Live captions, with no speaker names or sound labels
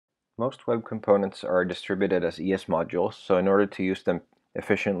Most web components are distributed as ES modules, so in order to use them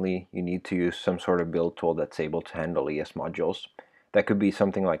efficiently, you need to use some sort of build tool that's able to handle ES modules. That could be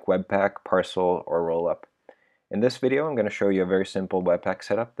something like Webpack, Parcel, or Rollup. In this video, I'm going to show you a very simple Webpack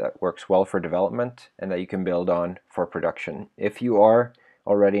setup that works well for development and that you can build on for production. If you are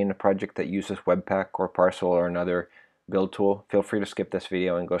already in a project that uses Webpack or Parcel or another build tool, feel free to skip this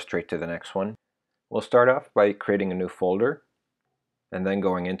video and go straight to the next one. We'll start off by creating a new folder and then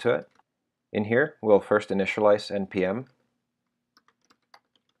going into it. In here, we'll first initialize npm.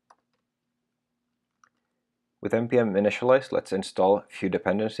 With npm initialized, let's install a few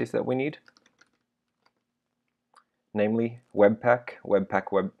dependencies that we need, namely Webpack,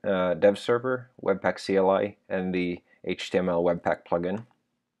 Dev Server, Webpack CLI, and the HTML Webpack plugin.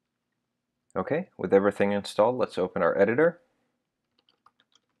 Okay, with everything installed, let's open our editor.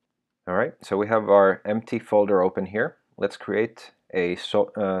 Alright, so we have our empty folder open here. Let's create a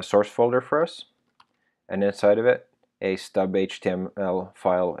source folder for us, and inside of it a stub HTML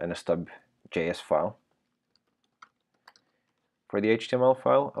file and a stub JS file. For the HTML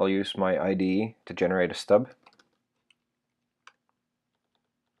file, I'll use my IDE to generate a stub.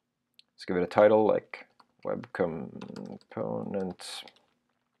 Let's give it a title like web components.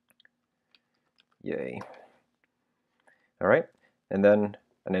 Yay. Alright, and then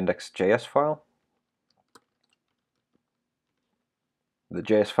an index.js file. The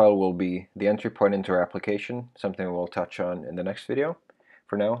JS file will be the entry point into our application, something we'll touch on in the next video.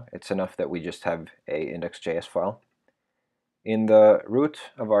 For now, it's enough that we just have a index.js file. In the root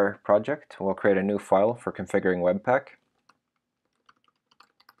of our project, we'll create a new file for configuring Webpack.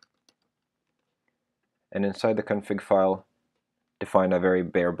 And inside the config file, define a very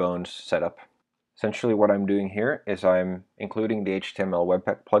bare bones setup. Essentially what I'm doing here is I'm including the HTML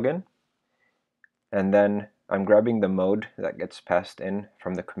Webpack plugin, and then I'm grabbing the mode that gets passed in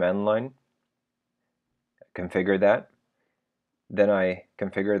from the command line, configure that. Then I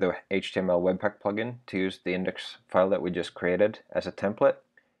configure the HTML Webpack plugin to use the index file that we just created as a template,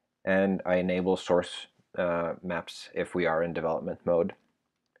 and I enable source maps if we are in development mode.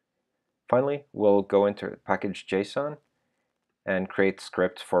 Finally, we'll go into package.json and create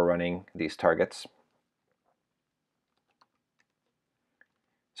scripts for running these targets.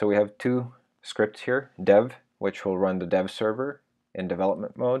 So we have two scripts here, dev, which will run the dev server in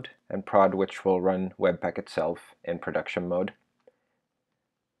development mode, and prod, which will run Webpack itself in production mode.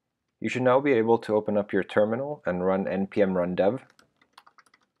 You should now be able to open up your terminal and run npm run dev.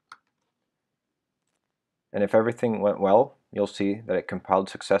 And if everything went well, you'll see that it compiled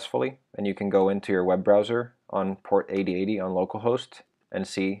successfully, and you can go into your web browser on port 8080 on localhost and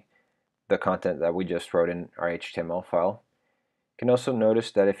see the content that we just wrote in our HTML file. You can also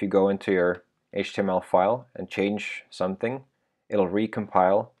notice that if you go into your HTML file and change something, it'll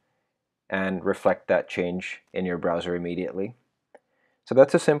recompile and reflect that change in your browser immediately. So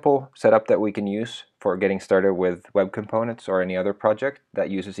that's a simple setup that we can use for getting started with web components or any other project that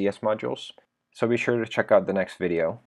uses ES modules. So be sure to check out the next video.